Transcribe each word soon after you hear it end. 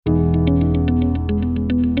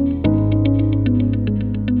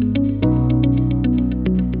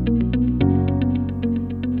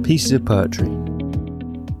Pieces of poetry.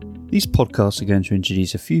 These podcasts are going to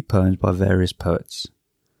introduce a few poems by various poets.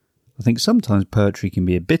 I think sometimes poetry can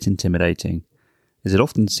be a bit intimidating, as it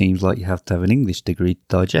often seems like you have to have an English degree to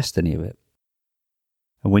digest any of it.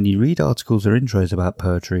 And when you read articles or intros about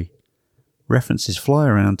poetry, references fly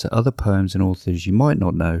around to other poems and authors you might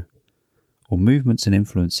not know, or movements and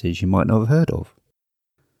influences you might not have heard of.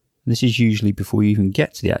 And this is usually before you even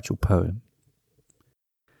get to the actual poem.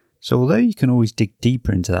 So although you can always dig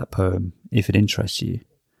deeper into that poem if it interests you,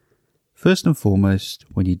 first and foremost,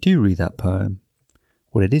 when you do read that poem,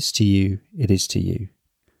 what it is to you, it is to you.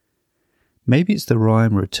 Maybe it's the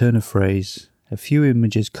rhyme or a turn of phrase, a few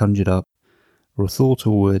images conjured up, or a thought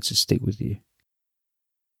or words that stick with you.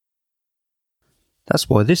 That's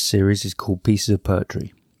why this series is called Pieces of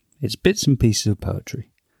Poetry. It's bits and pieces of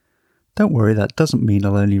poetry. Don't worry, that doesn't mean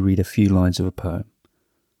I'll only read a few lines of a poem.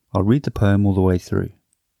 I'll read the poem all the way through.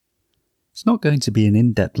 It's not going to be an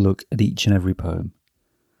in-depth look at each and every poem.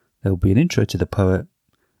 There will be an intro to the poet, a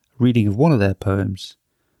reading of one of their poems,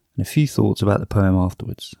 and a few thoughts about the poem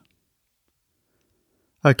afterwards.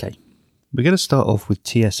 Okay, we're going to start off with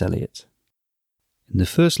T.S. Eliot. In the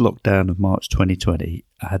first lockdown of March 2020,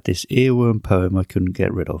 I had this earworm poem I couldn't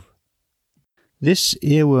get rid of. This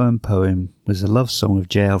earworm poem was a love song of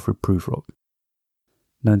J. Alfred Prufrock,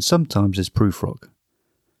 known sometimes as Prufrock,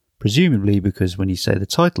 presumably because when you say the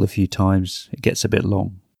title a few times, it gets a bit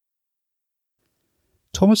long.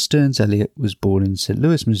 Thomas Stearns Eliot was born in St.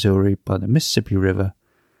 Louis, Missouri by the Mississippi River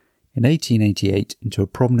in 1888 into a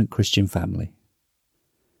prominent Christian family.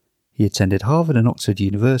 He attended Harvard and Oxford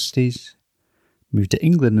universities, moved to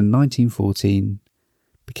England in 1914,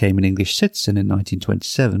 became an English citizen in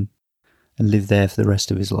 1927, and lived there for the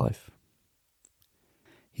rest of his life.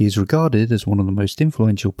 He is regarded as one of the most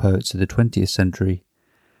influential poets of the 20th century,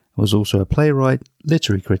 and was also a playwright,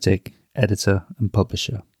 literary critic, editor, and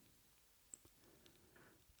publisher.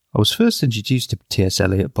 I was first introduced to T.S.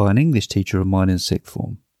 Eliot by an English teacher of mine in sixth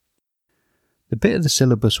form. The bit of the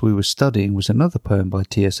syllabus we were studying was another poem by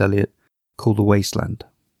T.S. Eliot called The Wasteland,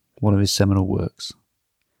 one of his seminal works.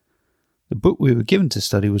 The book we were given to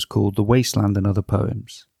study was called The Wasteland and Other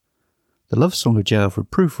Poems. The love song of J.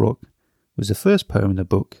 Alfred Prufrock was the first poem in the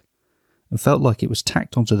book, and felt like it was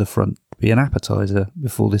tacked onto the front to be an appetizer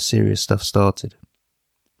before this serious stuff started.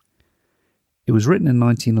 It was written in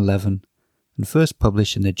 1911 and first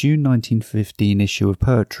published in the June 1915 issue of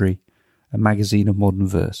Poetry, a magazine of modern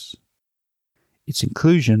verse. Its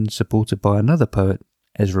inclusion supported by another poet,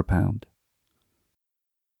 Ezra Pound.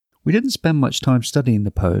 We didn't spend much time studying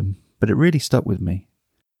the poem, but it really stuck with me.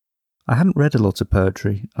 I hadn't read a lot of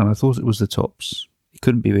poetry, and I thought it was the tops. It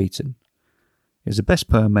couldn't be beaten. It was the best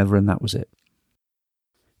poem ever, and that was it.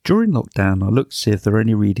 During lockdown, I looked to see if there were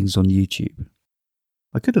any readings on YouTube.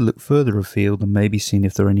 I could have looked further afield and maybe seen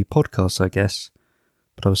if there were any podcasts, I guess,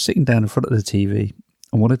 but I was sitting down in front of the TV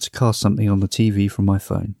and wanted to cast something on the TV from my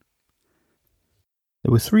phone.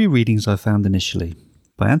 There were 3 readings I found initially,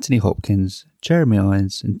 by Anthony Hopkins, Jeremy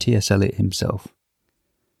Irons, and T.S. Eliot himself.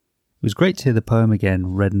 It was great to hear the poem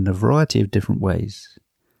again read in a variety of different ways.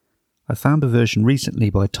 I found a version recently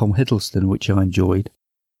by Tom Hiddleston which I enjoyed,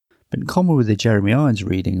 but in common with the Jeremy Irons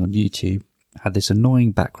reading on YouTube, had this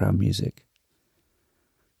annoying background music.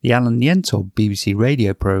 The Alan Yentob BBC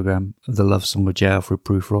radio programme of the love song of J. Alfred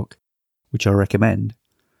Prufrock, which I recommend,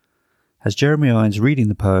 has Jeremy Irons reading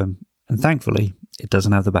the poem, and thankfully it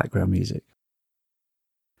doesn't have the background music.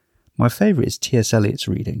 My favourite is T.S. Eliot's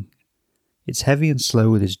reading. It's heavy and slow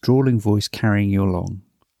with his drawling voice carrying you along.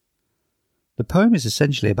 The poem is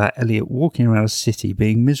essentially about Eliot walking around a city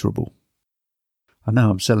being miserable. I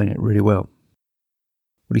know I'm selling it really well.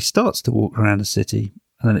 Well, he starts to walk around a city,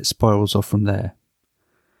 and then it spirals off from there.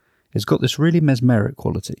 It's got this really mesmeric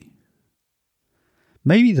quality.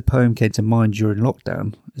 Maybe the poem came to mind during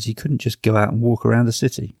lockdown, as he couldn't just go out and walk around the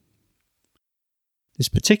city. This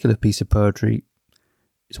particular piece of poetry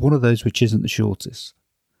is one of those which isn't the shortest.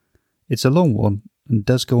 It's a long one, and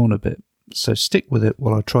does go on a bit, so stick with it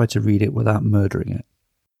while I try to read it without murdering it.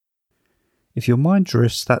 If your mind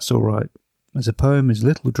drifts, that's alright, as a poem is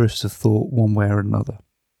little drifts of thought one way or another.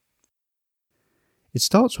 It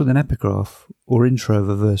starts with an epigraph or intro of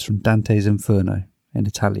a verse from Dante's Inferno in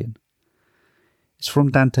Italian. It's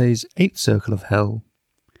from Dante's 8th Circle of Hell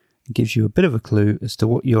and gives you a bit of a clue as to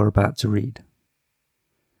what you're about to read.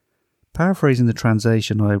 Paraphrasing the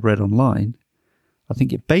translation I read online, I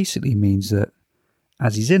think it basically means that,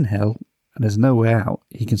 as he's in hell and there's no way out,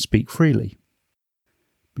 he can speak freely.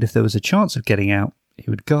 But if there was a chance of getting out, he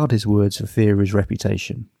would guard his words for fear of his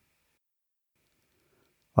reputation.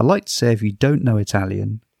 I like to say, if you don't know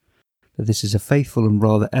Italian, that this is a faithful and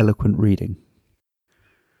rather eloquent reading.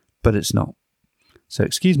 but it's not. So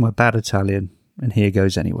excuse my bad Italian, and here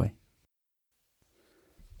goes anyway.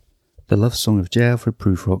 The Love Song of J. Alfred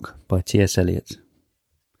Prufrock by T.S. Eliot.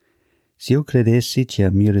 Se io credessi che la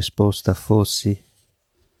mia risposta fosse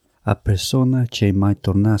a persona che mai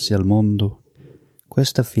tornassi al mondo,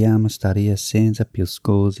 questa fiamma staria senza più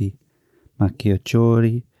scosi, ma che io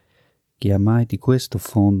giuri che mai di questo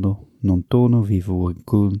fondo non torno vivo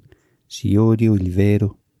alcun, se odio il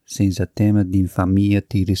vero, senza tema d'infamia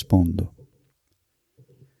ti rispondo.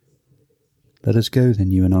 Let us go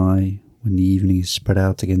then, you and I, when the evening is spread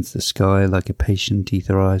out against the sky like a patient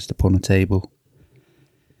etherized upon a table.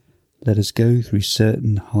 Let us go through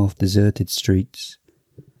certain half-deserted streets,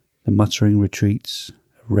 the muttering retreats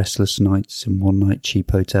of restless nights in one-night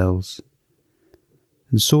cheap hotels,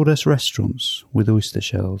 and sawdust restaurants with oyster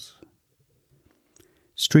shells.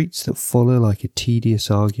 Streets that follow like a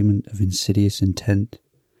tedious argument of insidious intent,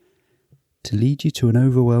 to lead you to an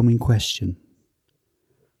overwhelming question.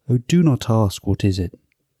 Oh, do not ask what is it.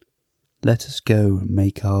 Let us go and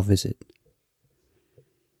make our visit.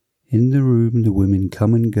 In the room the women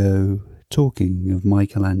come and go, talking of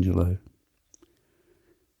Michelangelo.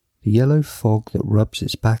 The yellow fog that rubs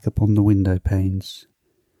its back upon the window panes,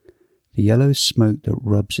 the yellow smoke that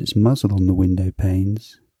rubs its muzzle on the window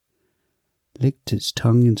panes, licked its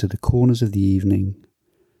tongue into the corners of the evening,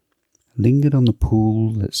 lingered on the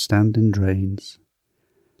pool that stand in drains,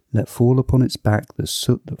 let fall upon its back the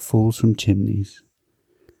soot that falls from chimneys,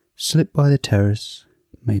 slipped by the terrace,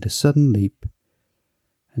 made a sudden leap,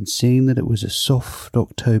 and seeing that it was a soft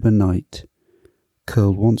October night,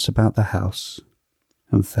 curled once about the house,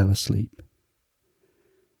 and fell asleep.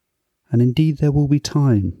 And indeed there will be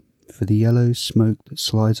time for the yellow smoke that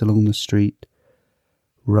slides along the street,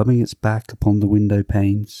 rubbing its back upon the window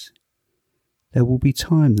panes. There will be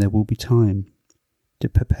time to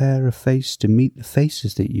prepare a face to meet the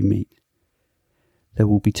faces that you meet. There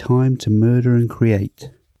will be time to murder and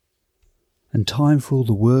create, and time for all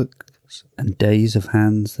the works and days of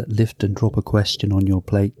hands that lift and drop a question on your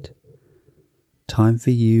plate. Time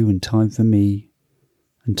for you and time for me,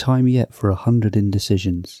 and time yet for 100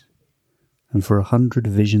 indecisions, and for 100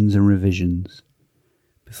 visions and revisions,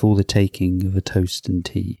 before the taking of a toast and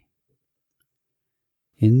tea.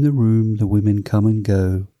 In the room the women come and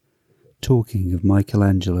go, talking of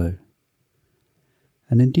Michelangelo.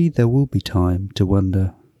 And indeed there will be time to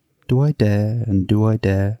wonder, do I dare and do I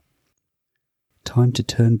dare? Time to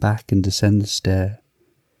turn back and descend the stair,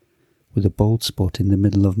 with a bald spot in the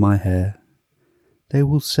middle of my hair. They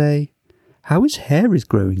will say, how his hair is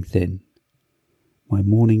growing thin. My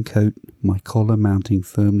morning coat, my collar mounting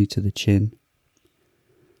firmly to the chin.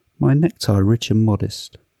 My necktie rich and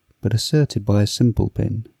modest, but asserted by a simple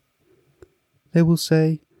pin. They will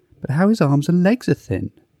say, but how his arms and legs are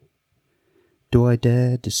thin. Do I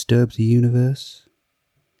dare disturb the universe?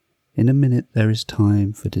 In a minute there is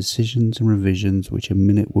time for decisions and revisions which a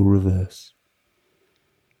minute will reverse.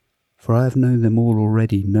 For I have known them all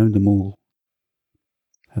already, known them all.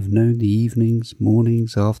 Have known the evenings,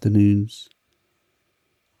 mornings, afternoons.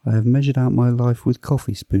 I have measured out my life with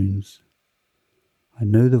coffee spoons. I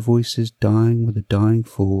know the voices dying with a dying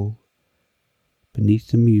fall, beneath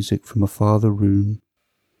the music from a farther room.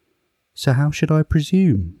 So how should I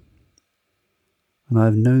presume? And I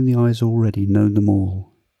have known the eyes already, known them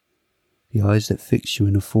all, the eyes that fix you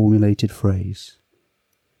in a formulated phrase.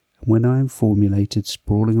 And when I am formulated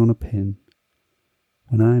sprawling on a pin,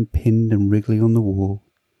 when I am pinned and wriggling on the wall,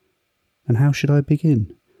 and how should I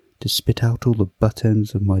begin to spit out all the butt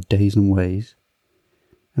ends of my days and ways?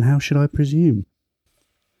 And how should I presume?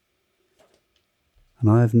 And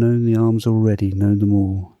I have known the arms already, known them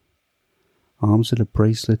all, arms that are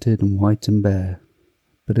braceleted and white and bare,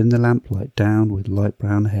 but in the lamplight down with light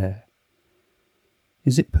brown hair.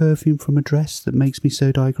 Is it perfume from a dress that makes me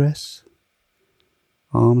so digress?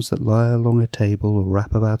 Arms that lie along a table or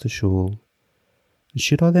wrap about a shawl, and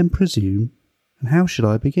should I then presume, and how should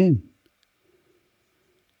I begin?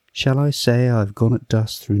 Shall I say I have gone at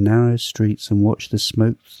dusk through narrow streets and watched the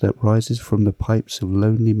smoke that rises from the pipes of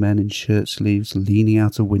lonely men in shirt sleeves leaning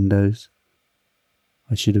out of windows?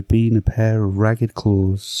 I should have been a pair of ragged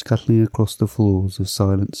claws scuttling across the floors of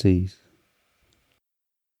silent seas.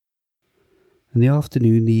 In the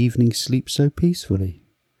afternoon the evening sleeps so peacefully,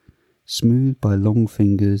 smoothed by long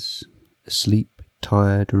fingers, asleep,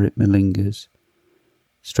 tired, or it malingers,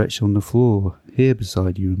 stretched on the floor, here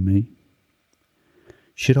beside you and me.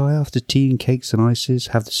 Should I, after tea and cakes and ices,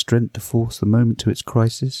 have the strength to force the moment to its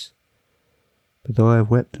crisis? But though I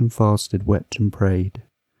have wept and fasted, wept and prayed,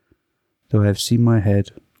 though I have seen my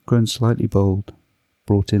head, grown slightly bald,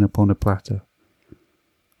 brought in upon a platter,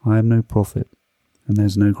 I am no prophet, and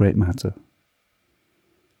there's no great matter.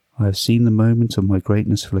 I have seen the moment of my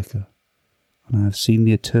greatness flicker, and I have seen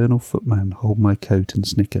the eternal footman hold my coat and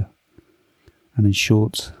snicker, and in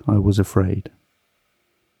short, I was afraid.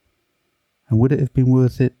 And would it have been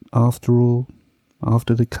worth it, after all,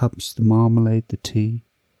 after the cups, the marmalade, the tea,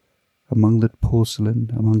 among the porcelain,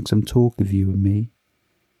 among some talk of you and me?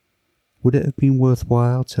 Would it have been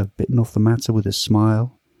worthwhile to have bitten off the matter with a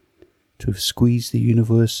smile, to have squeezed the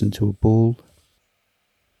universe into a ball,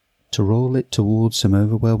 to roll it towards some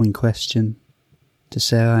overwhelming question, to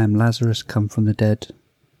say I am Lazarus come from the dead,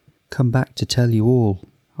 come back to tell you all,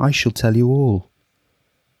 I shall tell you all?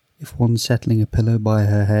 If one settling a pillow by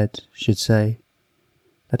her head should say,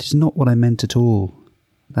 that is not what I meant at all,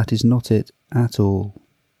 that is not it at all.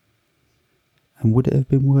 And would it have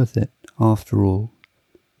been worth it, after all?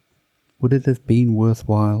 Would it have been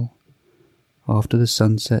worthwhile, after the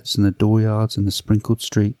sunsets and the dooryards and the sprinkled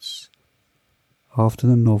streets, after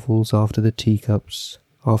the novels, after the teacups,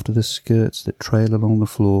 after the skirts that trail along the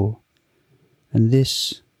floor, and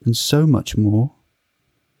this, and so much more?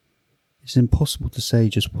 It's impossible to say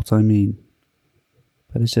just what I mean,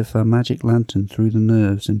 but as if a magic lantern threw the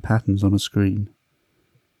nerves in patterns on a screen.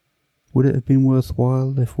 Would it have been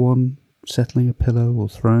worthwhile if one, settling a pillow or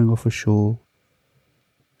throwing off a shawl,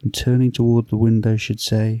 and turning toward the window should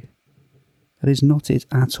say, that is not it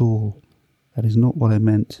at all, that is not what I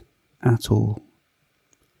meant at all?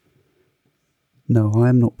 No, I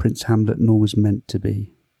am not Prince Hamlet, nor was meant to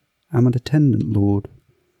be. I'm an attendant lord,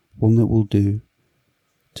 one that will do,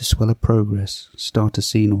 to swell a progress, start a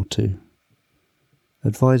scene or two.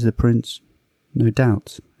 Advise the prince, no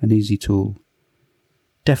doubt, an easy tool.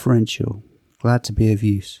 Deferential, glad to be of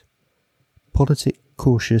use. Politic,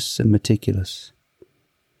 cautious and meticulous.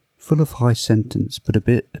 Full of high sentence, but a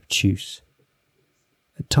bit obtuse.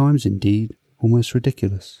 At times, indeed, almost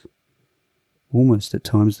ridiculous. Almost at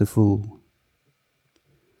times the fool.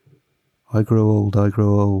 I grow old, I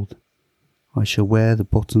grow old. I shall wear the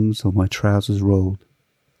bottoms of my trousers rolled.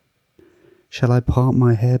 Shall I part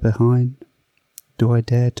my hair behind? Do I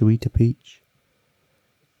dare to eat a peach?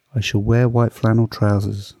 I shall wear white flannel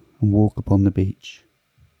trousers and walk upon the beach.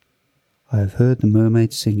 I have heard the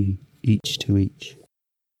mermaids singing, each to each.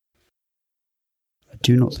 I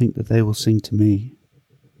do not think that they will sing to me.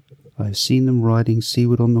 I have seen them riding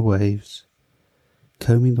seaward on the waves,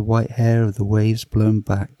 combing the white hair of the waves blown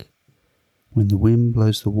back, when the wind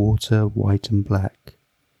blows the water white and black.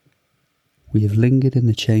 We have lingered in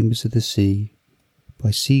the chambers of the sea,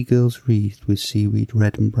 by seagulls wreathed with seaweed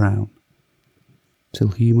red and brown, till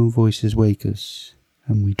human voices wake us,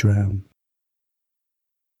 and we drown.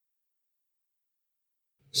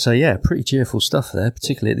 So yeah, pretty cheerful stuff there,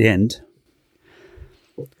 particularly at the end.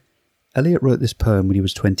 Eliot wrote this poem when he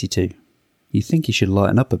was 22. You'd think he should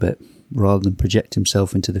lighten up a bit, rather than project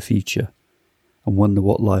himself into the future, and wonder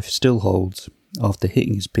what life still holds after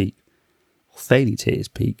hitting his peak, or failing to hit his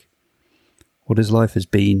peak, what his life has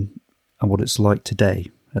been, and what it's like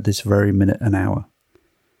today, at this very minute and hour.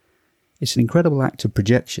 It's an incredible act of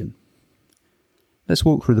projection. Let's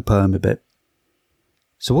walk through the poem a bit.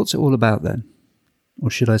 So what's it all about then? Or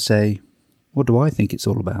should I say, what do I think it's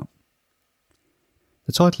all about?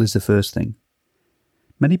 The title is the first thing.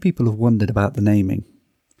 Many people have wondered about the naming.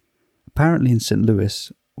 Apparently in St.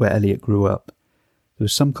 Louis, where Eliot grew up, there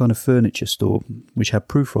was some kind of furniture store which had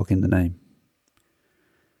Prufrock in the name.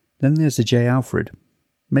 Then there's the J. Alfred.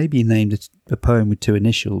 Maybe he named a poem with two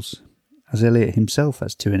initials, as Eliot himself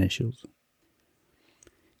has two initials.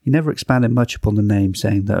 He never expanded much upon the name,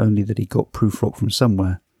 saying that only that he got Prufrock from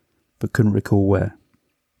somewhere, but couldn't recall where.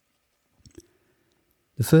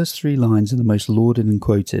 The first three lines are the most lauded and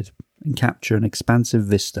quoted, and capture an expansive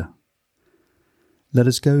vista. Let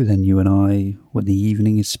us go then, you and I, when the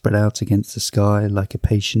evening is spread out against the sky like a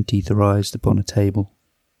patient etherized upon a table.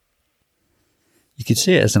 You can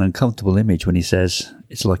see it as an uncomfortable image when he says,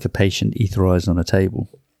 it's like a patient etherized on a table,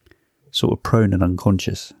 sort of prone and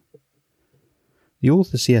unconscious. The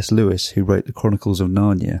author C.S. Lewis, who wrote the Chronicles of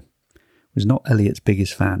Narnia, was not Eliot's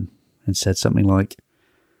biggest fan, and said something like,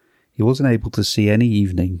 he wasn't able to see any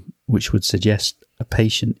evening which would suggest a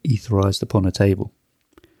patient etherized upon a table.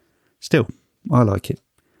 Still, I like it.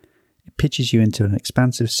 It pitches you into an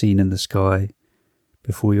expansive scene in the sky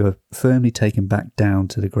before you are firmly taken back down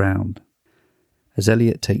to the ground, as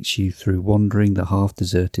Eliot takes you through wandering the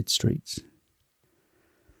half-deserted streets.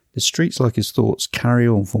 The streets, like his thoughts, carry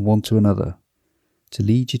on from one to another to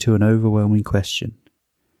lead you to an overwhelming question,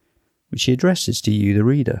 which he addresses to you, the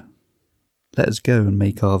reader. Let us go and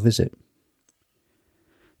make our visit.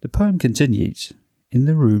 The poem continues, in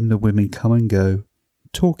the room the women come and go,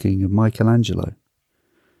 talking of Michelangelo.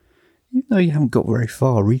 Even though you haven't got very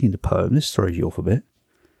far reading the poem, this throws you off a bit.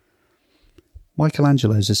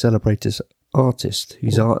 Michelangelo is a celebrated artist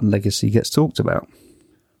whose art and legacy gets talked about.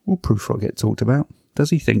 Will Prufrock get talked about? Does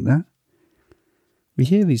he think that? We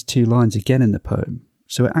hear these two lines again in the poem,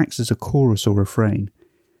 so it acts as a chorus or refrain,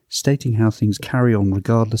 stating how things carry on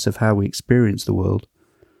regardless of how we experience the world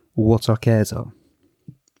or what our cares are.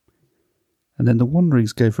 And then the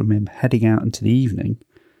wanderings go from him heading out into the evening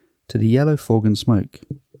to the yellow fog and smoke,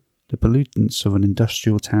 the pollutants of an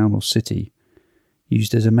industrial town or city,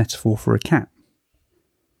 used as a metaphor for a cat.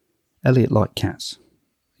 Eliot liked cats.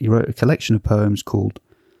 He wrote a collection of poems called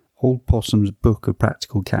Old Possum's Book of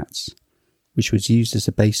Practical Cats, which was used as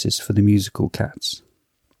a basis for the musical Cats.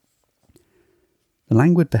 The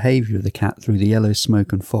languid behaviour of the cat through the yellow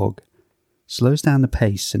smoke and fog slows down the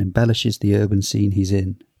pace and embellishes the urban scene he's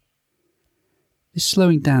in. This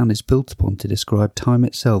slowing down is built upon to describe time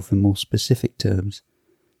itself in more specific terms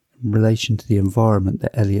in relation to the environment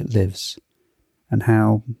that Eliot lives, and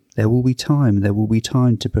how there will be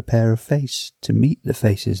time to prepare a face to meet the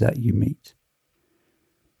faces that you meet.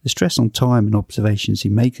 The stress on time and observations he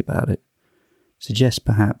makes about it suggests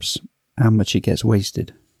perhaps how much it gets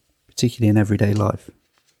wasted, particularly in everyday life.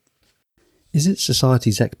 Is it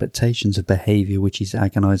society's expectations of behaviour which he's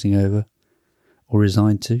agonising over, or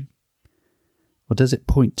resigned to? Or does it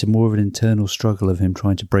point to more of an internal struggle of him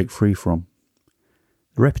trying to break free from?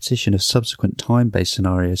 The repetition of subsequent time-based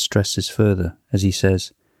scenarios stresses further, as he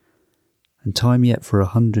says, and time yet for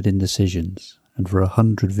 100 indecisions, and for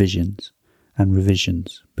 100 visions and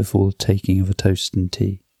revisions before the taking of a toast and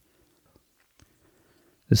tea.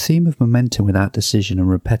 The theme of momentum without decision and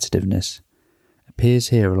repetitiveness appears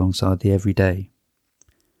here alongside the everyday.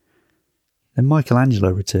 Then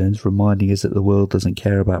Michelangelo returns, reminding us that the world doesn't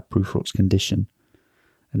care about Prufrock's condition,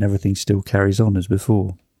 and everything still carries on as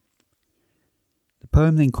before. The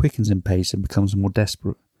poem then quickens in pace and becomes more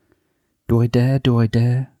desperate. Do I dare? Do I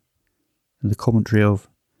dare? And the commentary of,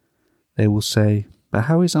 they will say, but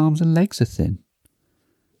how his arms and legs are thin.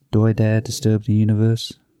 Do I dare disturb the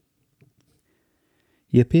universe?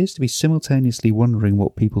 He appears to be simultaneously wondering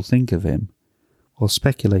what people think of him, while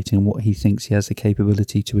speculating on what he thinks he has the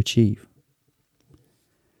capability to achieve.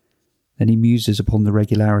 Then he muses upon the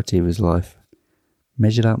regularity of his life,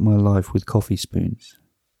 measured out my life with coffee spoons.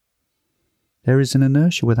 There is an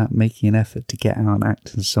inertia without making an effort to get out and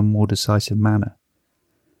act in some more decisive manner,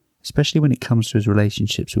 especially when it comes to his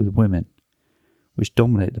relationships with women, which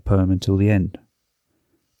dominate the poem until the end.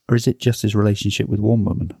 Or is it just his relationship with one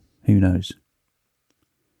woman? Who knows?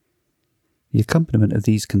 The accompaniment of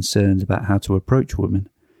these concerns about how to approach women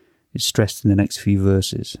is stressed in the next few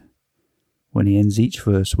verses, when he ends each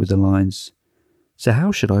verse with the lines, so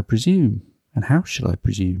how should I presume? And how should I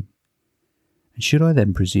presume? And should I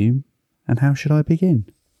then presume? And how should I begin?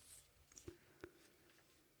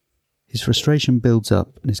 His frustration builds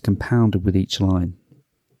up and is compounded with each line.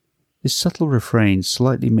 This subtle refrain,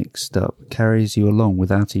 slightly mixed up, carries you along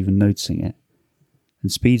without even noticing it,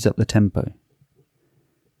 and speeds up the tempo.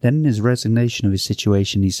 Then in his resignation of his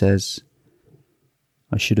situation he says,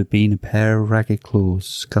 I should have been a pair of ragged claws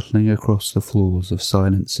scuttling across the floors of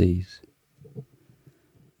silent seas.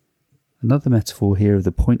 Another metaphor here of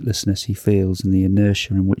the pointlessness he feels and the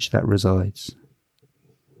inertia in which that resides.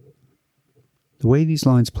 The way these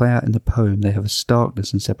lines play out in the poem, they have a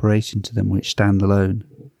starkness and separation to them which stand alone.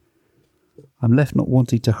 I'm left not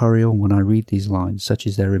wanting to hurry on when I read these lines, such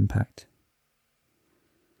is their impact.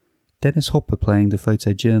 Dennis Hopper, playing the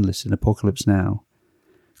photojournalist in Apocalypse Now,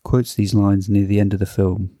 quotes these lines near the end of the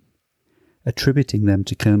film, attributing them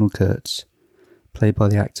to Colonel Kurtz, played by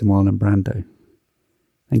the actor Marlon Brando.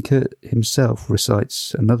 And Kurt himself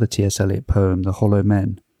recites another T.S. Eliot poem, The Hollow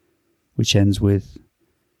Men, which ends with,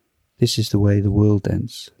 this is the way the world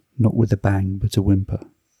ends, not with a bang but a whimper.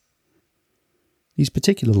 These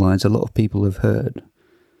particular lines a lot of people have heard,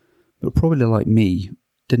 but probably like me,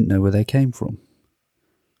 didn't know where they came from.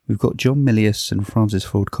 We've got John Milius and Francis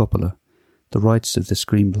Ford Coppola, the writers of the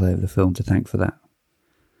screenplay of the film, to thank for that.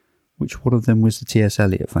 Which one of them was the T.S.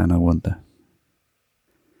 Eliot fan, I wonder?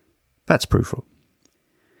 That's Prufrock.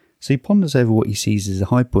 So he ponders over what he sees as the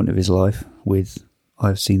high point of his life with, I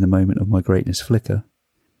have seen the moment of my greatness flicker,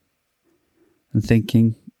 and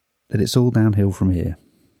thinking that it's all downhill from here.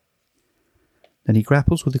 Then he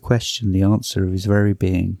grapples with the question, the answer of his very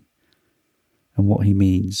being, and what he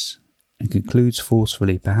means, and concludes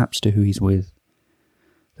forcefully, perhaps to who he's with,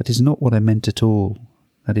 that is not what I meant at all,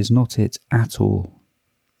 that is not it at all.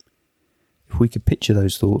 If we could picture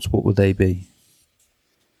those thoughts, what would they be?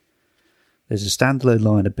 There's a standalone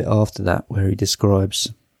line a bit after that where he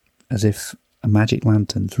describes as if a magic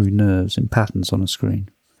lantern threw nerves in patterns on a screen.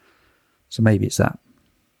 So maybe it's that.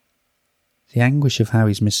 The anguish of how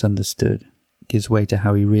he's misunderstood gives way to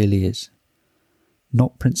how he really is.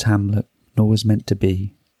 Not Prince Hamlet, nor was meant to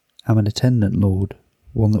be. I'm an attendant lord,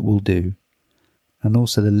 one that will do. And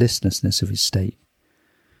also the listlessness of his state.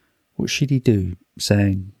 What should he do,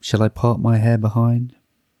 saying, shall I part my hair behind?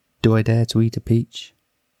 Do I dare to eat a peach?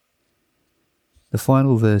 The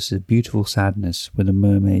final verse is beautiful sadness with the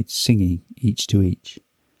mermaids singing each to each,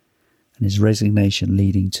 and his resignation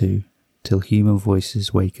leading to, till human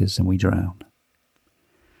voices wake us and we drown.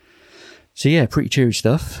 So yeah, pretty cheery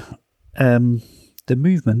stuff. The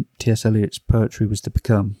movement T.S. Eliot's poetry was to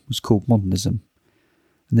become was called modernism,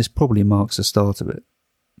 and this probably marks the start of it.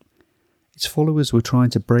 Its followers were trying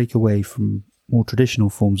to break away from more traditional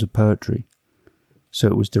forms of poetry, so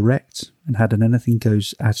it was direct and had an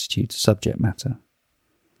anything-goes attitude to subject matter.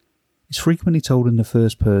 It's frequently told in the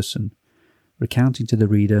first person, recounting to the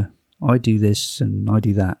reader, I do this and I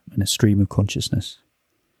do that in a stream of consciousness.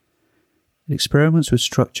 It experiments with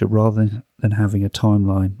structure rather than having a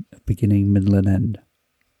timeline of beginning, middle and end.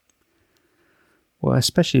 What I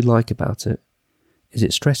especially like about it is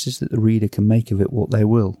it stresses that the reader can make of it what they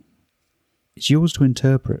will. It's yours to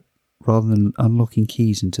interpret, rather than unlocking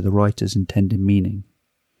keys into the writer's intended meaning.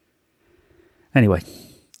 Anyway,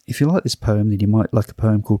 if you like this poem, then you might like a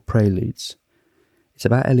poem called Preludes. It's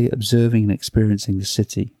about Eliot observing and experiencing the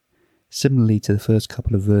city, similarly to the first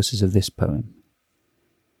couple of verses of this poem.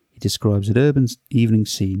 He describes an urban evening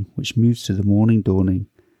scene which moves to the morning dawning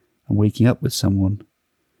and waking up with someone,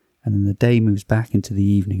 and then the day moves back into the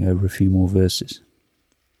evening over a few more verses.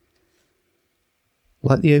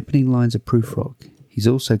 Like the opening lines of Prufrock, he's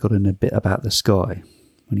also got in a bit about the sky,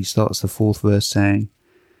 when he starts the fourth verse saying,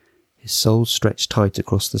 his soul stretched tight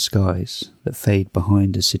across the skies that fade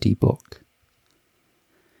behind a city block.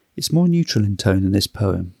 It's more neutral in tone than this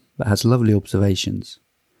poem, but has lovely observations.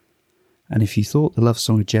 And if you thought the love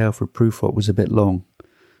song of Alfred Prufrock was a bit long,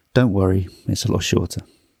 don't worry, it's a lot shorter.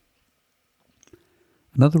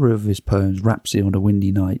 Another of his poems, Rhapsody on a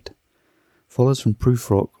Windy Night, follows from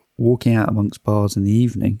Prufrock walking out amongst bars in the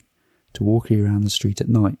evening to walking around the street at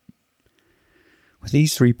night. With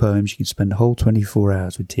these three poems you can spend a whole 24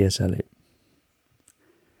 hours with T.S. Eliot.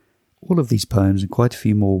 All of these poems and quite a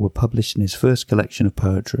few more were published in his first collection of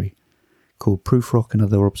poetry, called Prufrock and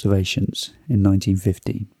Other Observations, in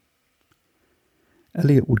 1915.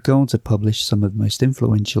 Eliot would go on to publish some of the most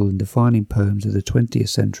influential and defining poems of the 20th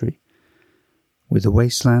century, with The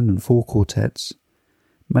Wasteland and 4 quartets,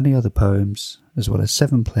 many other poems, as well as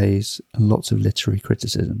 7 plays and lots of literary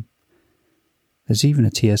criticism. There's even a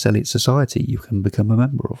T.S. Eliot Society you can become a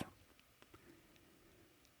member of.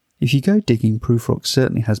 If you go digging, Prufrock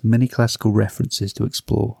certainly has many classical references to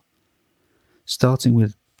explore, starting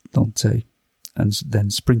with Dante and then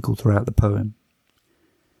sprinkled throughout the poem.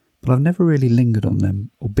 But I've never really lingered on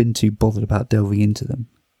them or been too bothered about delving into them.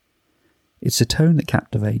 It's the tone that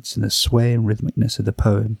captivates and the sway and rhythmicness of the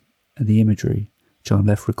poem and the imagery which I'm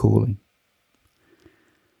left recalling.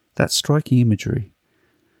 That striking imagery,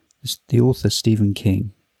 the author Stephen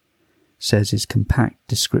King says is compact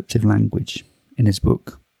descriptive language in his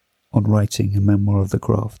book On Writing a Memoir of the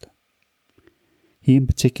Craft. He in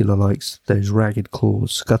particular likes those ragged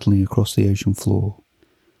claws scuttling across the ocean floor,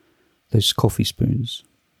 those coffee spoons.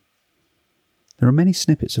 There are many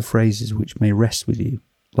snippets of phrases which may rest with you,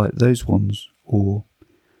 like those ones, or,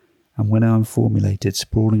 and when I am formulated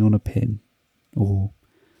sprawling on a pin, or,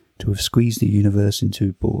 to have squeezed the universe into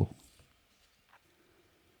a ball.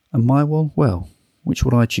 And my one, well, which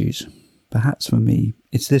would I choose? Perhaps for me,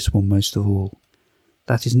 it's this one most of all.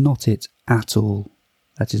 That is not it at all.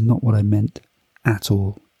 That is not what I meant at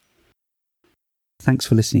all. Thanks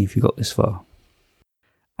for listening if you got this far.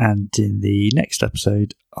 And in the next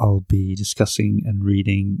episode, I'll be discussing and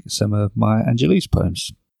reading some of Maya Angelou's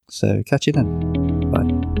poems. So catch you then.